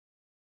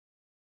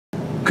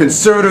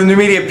Conservative New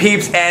Media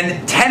peeps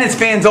and tennis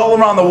fans all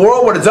around the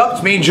world. What is up?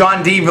 It's me,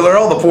 John D.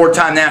 Villarreal, the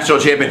four-time national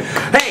champion.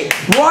 Hey,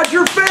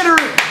 Roger Federer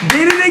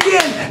did it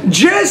again.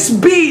 Just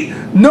beat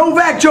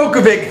Novak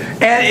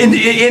Djokovic and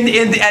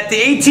at the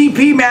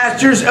ATP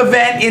Masters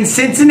event in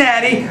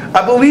Cincinnati.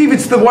 I believe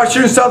it's the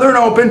Western Southern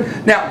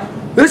Open. Now,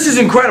 this is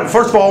incredible.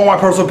 First of all, my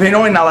personal opinion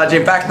only, not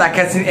alleged facts, not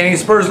casting any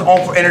aspersions,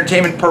 all for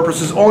entertainment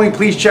purposes only.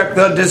 Please check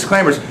the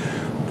disclaimers.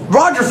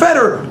 Roger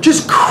Federer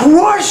just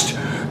crushed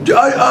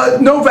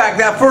Novak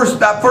that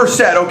first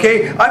set,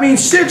 okay? I mean,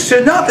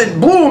 6-0,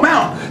 blew him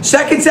out.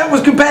 Second set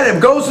was competitive,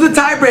 goes to the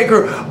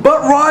tiebreaker,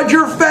 but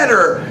Roger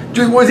Federer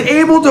just was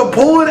able to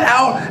pull it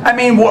out. I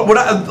mean,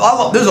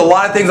 there's a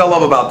lot of things I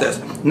love about this.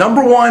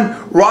 Number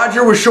one,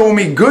 Roger was showing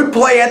me good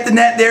play at the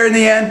net there in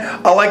the end.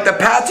 I like the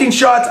passing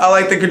shots. I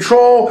like the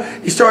control.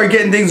 He started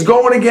getting things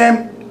going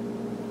again,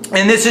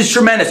 and this is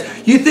tremendous.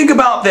 You think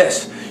about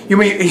this. You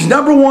mean he's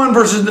number one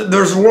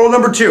versus world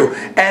number two,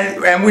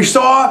 and we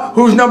saw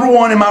who's number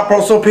one in my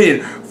personal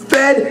opinion.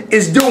 Fed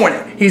is doing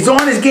it. He's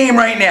on his game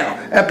right now.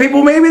 And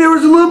people, maybe there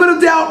was a little bit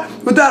of doubt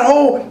with that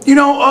whole,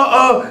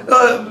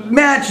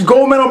 match,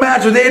 gold medal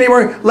match with Andy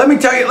Murray. Let me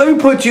tell you. Let me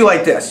put it to you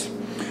like this: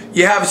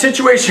 you have a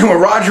situation where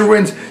Roger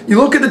wins. You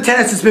look at the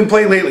tennis that's been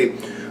played lately.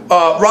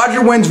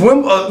 Roger wins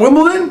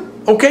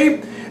Wimbledon, okay.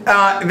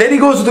 Then he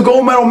goes to the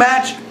gold medal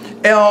match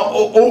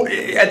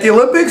at the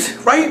Olympics,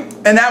 right?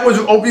 And that was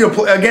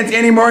against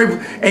Andy Murray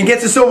and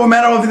gets a silver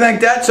medal, everything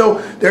like that. So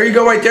there you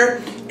go, right there.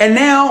 And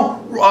now,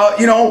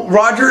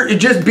 Roger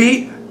just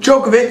beat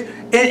Djokovic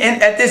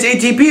at this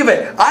ATP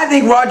event. I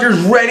think Roger's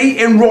ready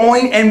and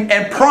rolling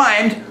and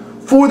primed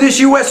for this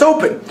U.S.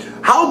 Open.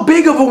 How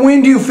big of a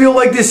win do you feel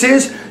like this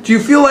is? Do you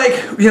feel like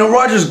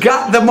Roger's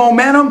got the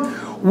momentum?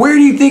 Where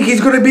do you think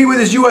he's going to be with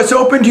his U.S.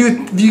 Open? Do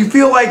you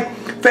feel like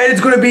Fed is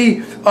going to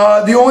be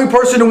the only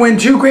person to win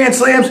 2 Grand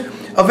Slams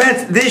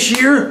events this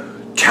year?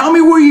 Tell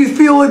me where you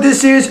feel that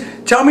this is.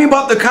 Tell me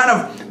about the kind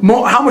of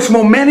how much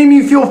momentum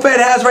you feel Fed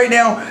has right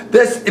now.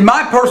 This, in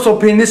my personal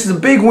opinion, this is a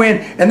big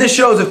win, and this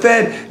shows that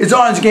Fed is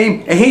on his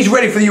game and he's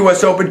ready for the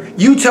U.S. Open.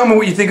 You tell me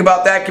what you think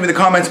about that. Give me the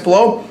comments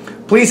below.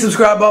 Please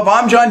subscribe above.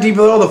 I'm John D.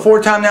 Villarreal, the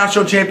 4-time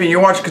national champion.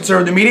 You're watching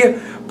Conservative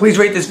Media. Please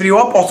rate this video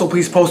up. Also,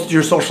 please post it to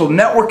your social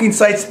networking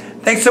sites.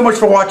 Thanks so much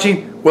for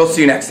watching. We'll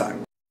see you next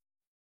time.